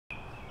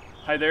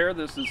Hi there,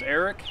 this is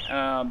Eric.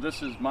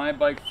 This is my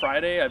Bike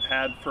Friday. I've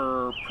had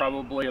for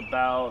probably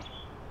about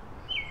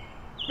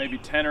maybe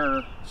 10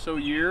 or so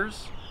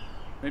years,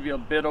 maybe a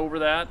bit over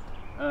that.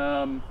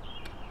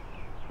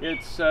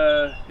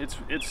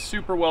 It's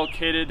super well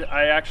kitted.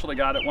 I actually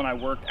got it when I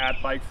worked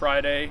at Bike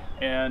Friday,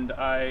 and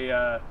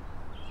I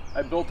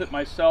built it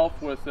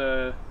myself with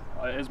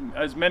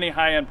as many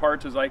high-end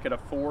parts as I could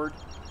afford.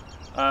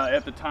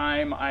 At the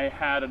time, I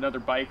had another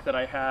bike that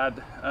I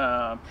had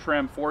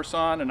Sram force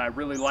on, and I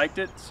really liked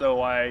it,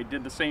 so I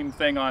did the same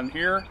thing on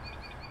here.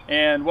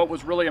 And what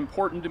was really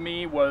important to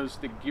me was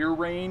the gear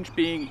range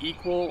being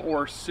equal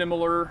or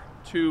similar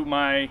to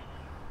my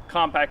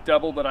compact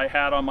double that I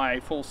had on my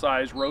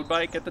full-size road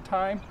bike at the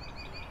time.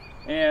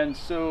 And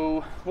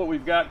so what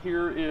we've got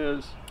here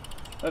is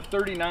a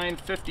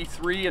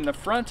 39-53 in the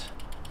front,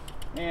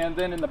 and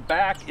then in the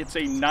back it's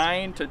a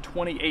 9 to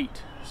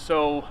 28.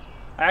 So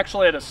I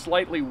actually had a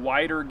slightly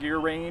wider gear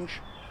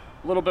range,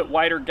 a little bit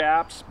wider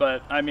gaps,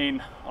 but I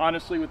mean,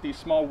 honestly, with these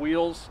small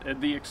wheels,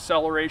 the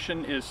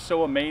acceleration is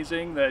so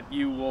amazing that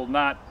you will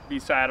not be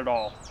sad at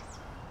all.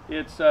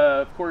 It's,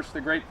 of course,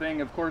 the great thing,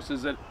 of course,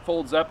 is it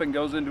folds up and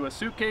goes into a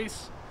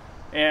suitcase,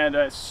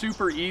 and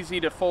super easy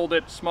to fold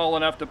it small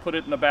enough to put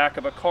it in the back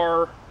of a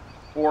car,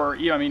 or,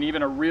 I mean,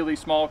 even a really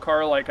small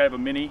car like I have a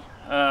Mini.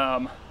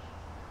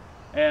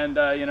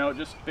 You know, it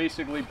just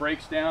basically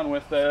breaks down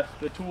with the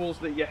tools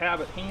that you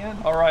have at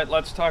hand. All right,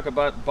 let's talk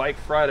about Bike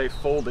Friday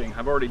folding.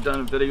 I've already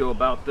done a video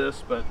about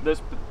this, but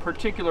this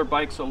particular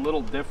bike's a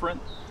little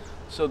different.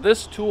 So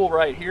this tool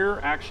right here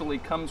actually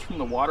comes from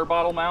the water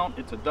bottle mount.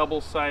 It's a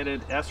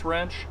double-sided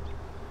S-wrench,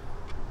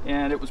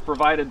 and it was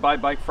provided by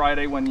Bike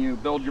Friday. When you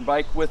build your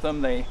bike with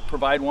them, they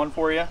provide one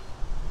for you.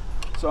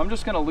 So I'm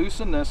just going to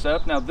loosen this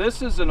up. Now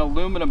this is an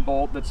aluminum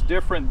bolt that's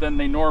different than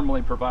they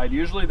normally provide.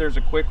 Usually there's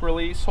a quick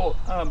release,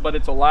 but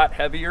it's a lot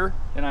heavier,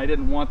 and I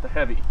didn't want the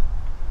heavy.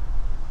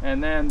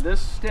 And then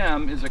this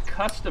stem is a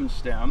custom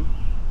stem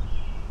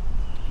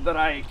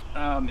that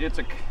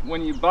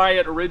when you buy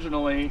it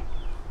originally,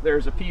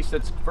 there's a piece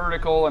that's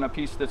vertical and a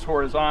piece that's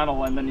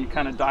horizontal, and then you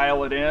kind of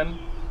dial it in,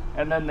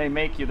 and then they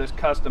make you this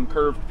custom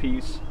curved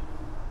piece.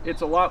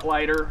 It's a lot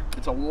lighter,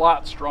 it's a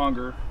lot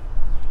stronger.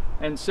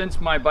 And since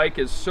my bike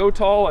is so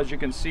tall, as you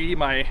can see,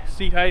 my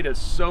seat height is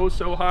so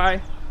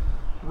high,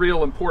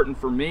 real important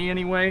for me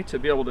anyway, to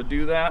be able to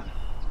do that.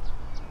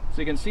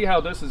 So you can see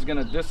how this is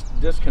gonna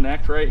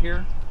disconnect right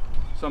here.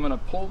 So I'm gonna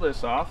pull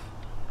this off,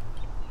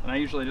 and I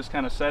usually just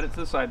kind of set it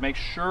to the side. Make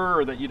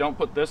sure that you don't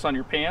put this on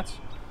your pants,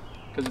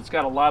 because it's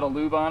got a lot of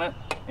lube on it,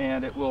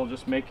 and it will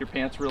just make your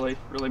pants really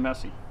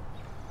messy.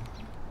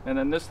 And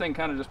then this thing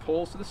kind of just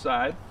pulls to the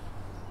side,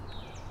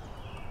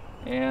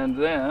 and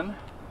then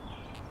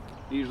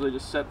usually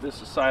just set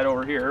this aside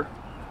over here,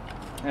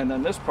 and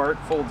then this part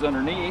folds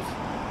underneath.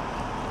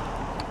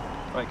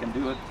 If I can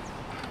do it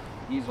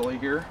easily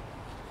here.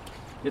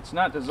 It's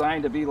not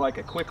designed to be like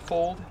a quick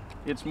fold,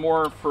 it's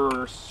more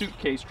for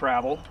suitcase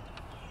travel,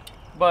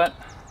 but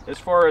as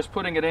far as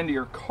putting it into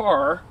your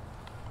car,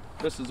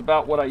 this is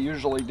about what I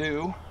usually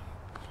do.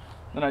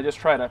 Then I just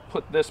try to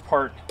put this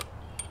part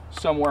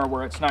somewhere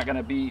where it's not going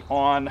to be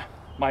on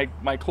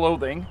my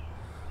clothing,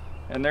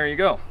 and there you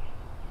go.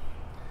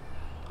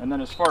 And then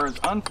as far as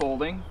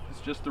unfolding, it's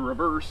just the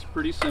reverse,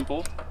 pretty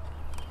simple.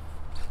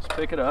 Just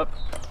pick it up,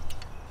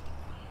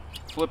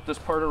 flip this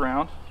part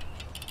around.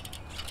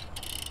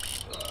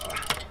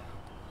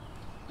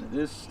 It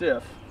is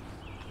stiff.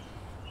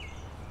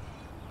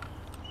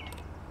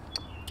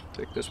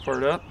 Pick this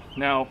part up.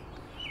 Now,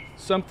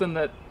 something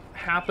that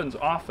happens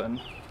often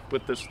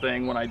with this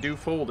thing when I do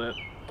fold it,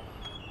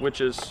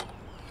 which is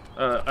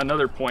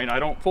another point, I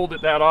don't fold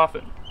it that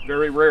often.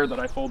 Very rare that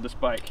I fold this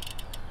bike.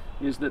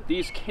 Is that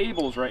these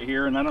cables right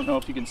here, and I don't know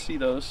if you can see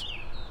those,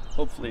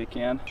 hopefully you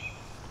can.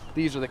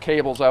 These are the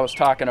cables I was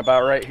talking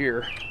about right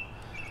here.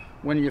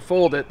 When you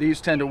fold it, these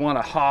tend to want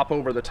to hop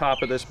over the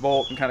top of this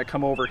bolt and kind of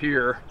come over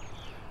here,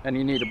 and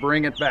you need to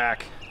bring it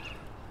back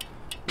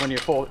when you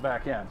fold it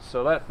back in.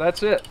 So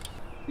that's it.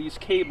 These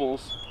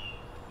cables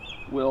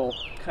will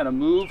kind of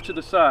move to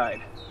the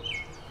side.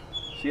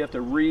 So you have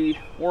to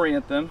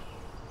reorient them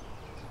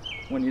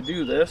when you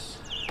do this.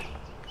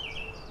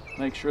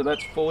 Make sure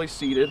that's fully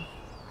seated.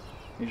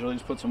 Usually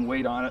just put some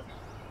weight on it,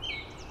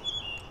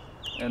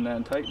 and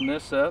then tighten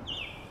this up.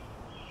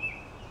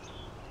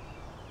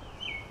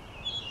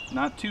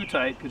 Not too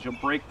tight because you'll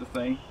break the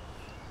thing.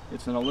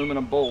 It's an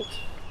aluminum bolt.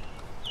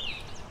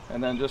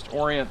 And then just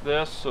orient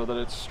this so that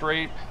it's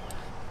straight.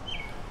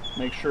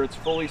 Make sure it's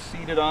fully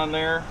seated on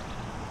there,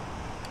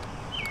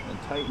 and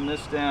tighten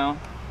this down.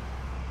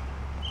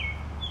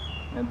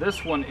 And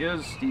this one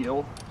is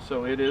steel,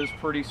 so it is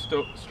pretty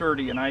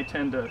sturdy, and I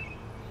tend to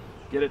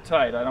get it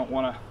tight. I don't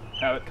want to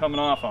have it coming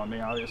off on me,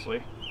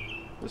 obviously.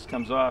 This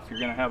comes off, you're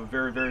going to have a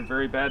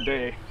very bad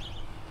day.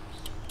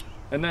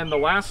 And then the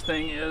last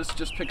thing is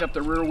just pick up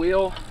the rear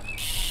wheel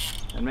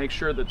and make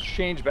sure that the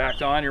chain's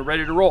backed on, you're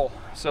ready to roll.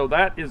 So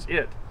that is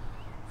it.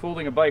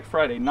 Folding a Bike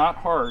Friday, not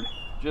hard,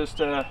 just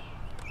a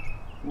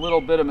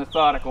little bit of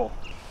methodical.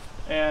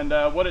 And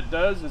what it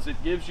does is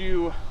it gives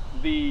you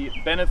the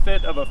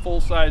benefit of a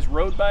full-size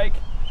road bike,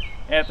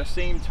 at the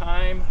same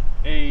time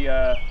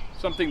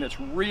something that's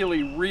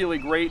really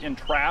great in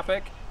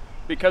traffic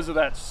because of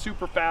that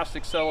super fast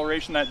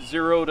acceleration, that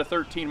 0 to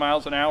 13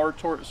 miles an hour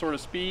sort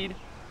of speed.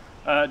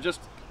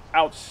 Just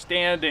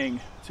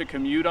outstanding to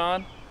commute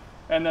on.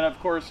 And then of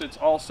course it's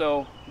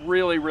also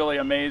really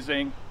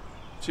amazing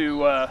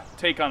to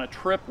take on a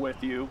trip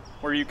with you,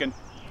 where you can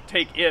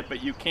take it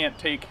but you can't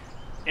take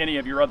any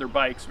of your other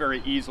bikes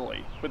very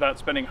easily without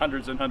spending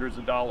hundreds and hundreds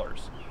of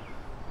dollars.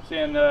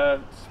 And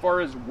as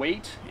far as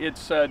weight,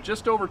 it's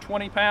just over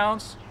 20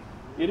 pounds.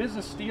 It is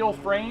a steel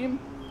frame,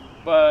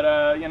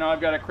 but you know,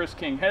 I've got a Chris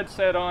King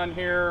headset on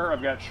here.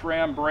 I've got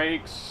Sram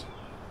brakes.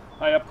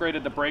 I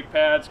upgraded the brake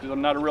pads because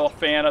I'm not a real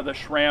fan of the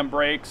Sram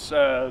brake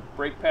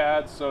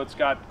pads, so it's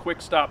got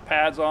quick stop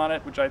pads on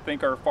it, which I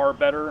think are far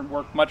better and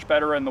work much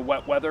better in the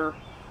wet weather.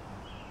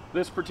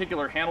 This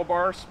particular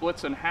handlebar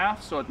splits in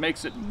half, so it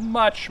makes it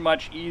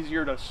much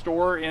easier to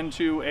store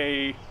into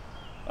a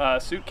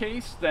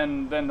suitcase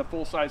than the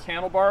full-size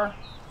handlebar.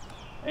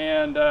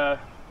 And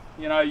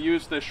you know, I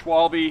use the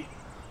Schwalbe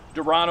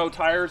Durano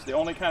tires, the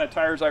only kind of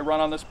tires I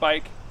run on this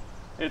bike.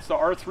 It's the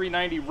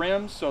R390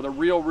 rims, so the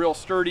real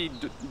sturdy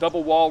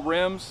double wall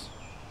rims.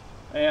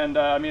 And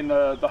I mean,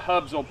 the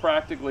hubs will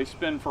practically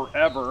spin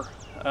forever.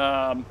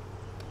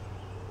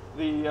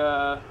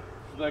 The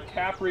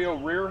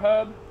Caprio rear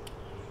hub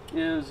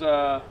is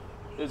a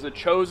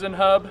Chosen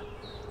hub.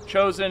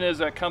 Chosen is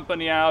a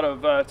company out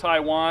of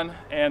Taiwan,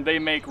 and they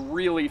make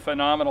really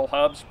phenomenal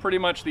hubs. Pretty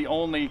much the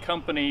only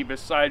company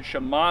besides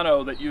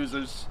Shimano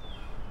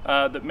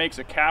that makes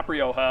a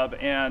Caprio hub,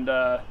 and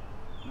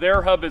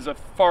their hub is a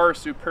far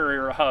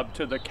superior hub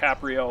to the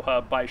Caprio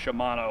hub by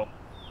Shimano.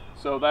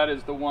 So that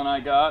is the one I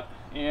got.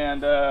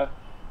 And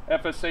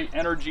FS8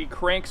 Energy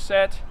crank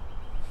set.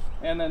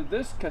 And then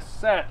this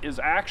cassette is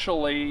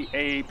actually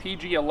a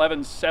PG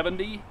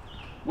 1170,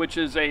 which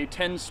is a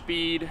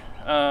 10-speed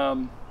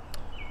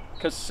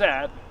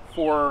cassette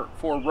for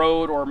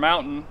road or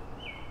mountain,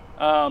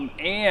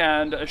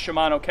 and a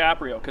Shimano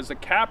Caprio, because the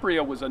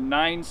Caprio was a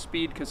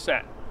 9-speed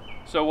cassette.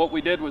 So what we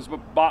did was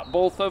bought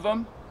both of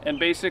them and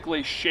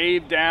basically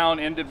shaved down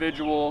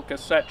individual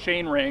cassette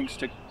chain rings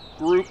to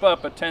group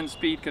up a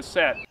 10-speed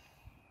cassette.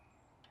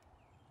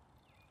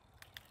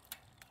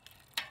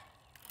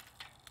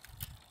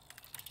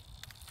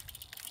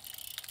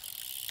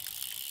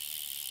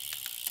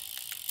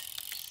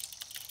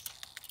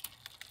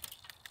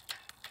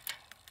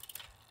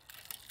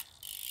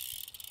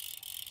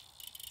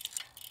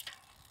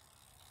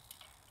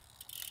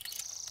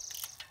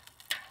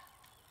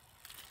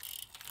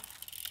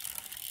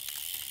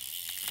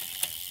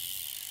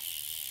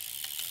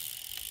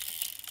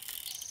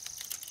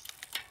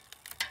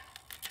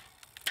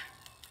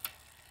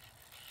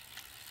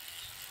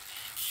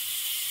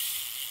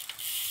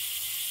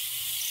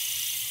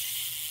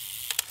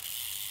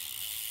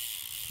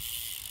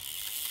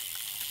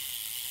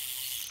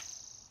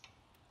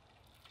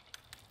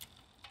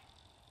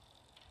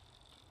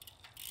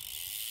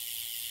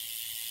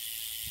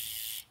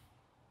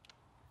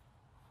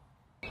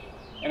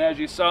 And as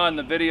you saw in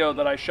the video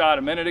that I shot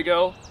a minute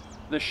ago,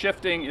 the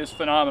shifting is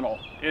phenomenal.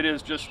 It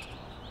is just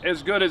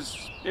as good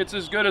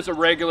as a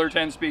regular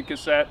 10-speed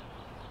cassette.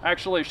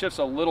 Actually shifts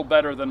a little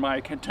better than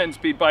my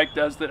 10-speed bike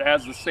does that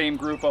has the same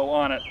Grupo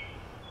on it.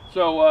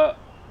 So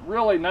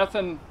really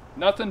nothing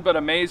but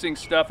amazing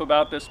stuff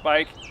about this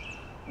bike.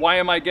 Why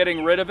am I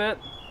getting rid of it?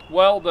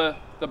 Well, the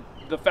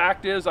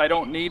fact is I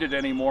don't need it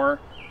anymore.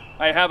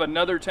 I have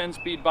another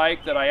 10-speed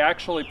bike that I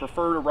actually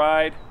prefer to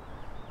ride.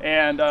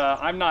 And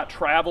I'm not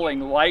traveling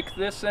like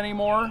this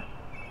anymore.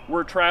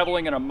 We're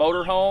traveling in a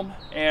motorhome,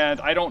 and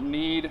I don't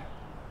need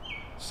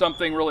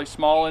something really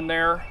small in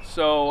there.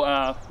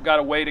 So got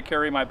a way to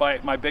carry my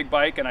big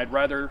bike, and I'd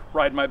rather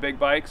ride my big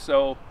bike.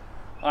 So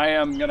I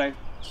am gonna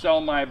sell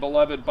my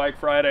beloved Bike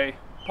Friday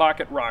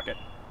Pocket Rocket.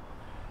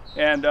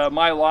 And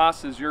my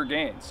loss is your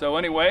gain. So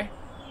anyway,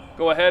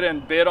 go ahead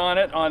and bid on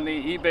it on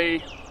the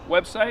eBay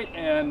website.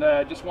 And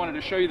just wanted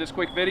to show you this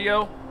quick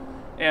video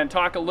and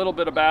talk a little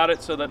bit about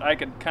it so that I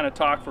could kind of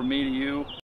talk from me to you.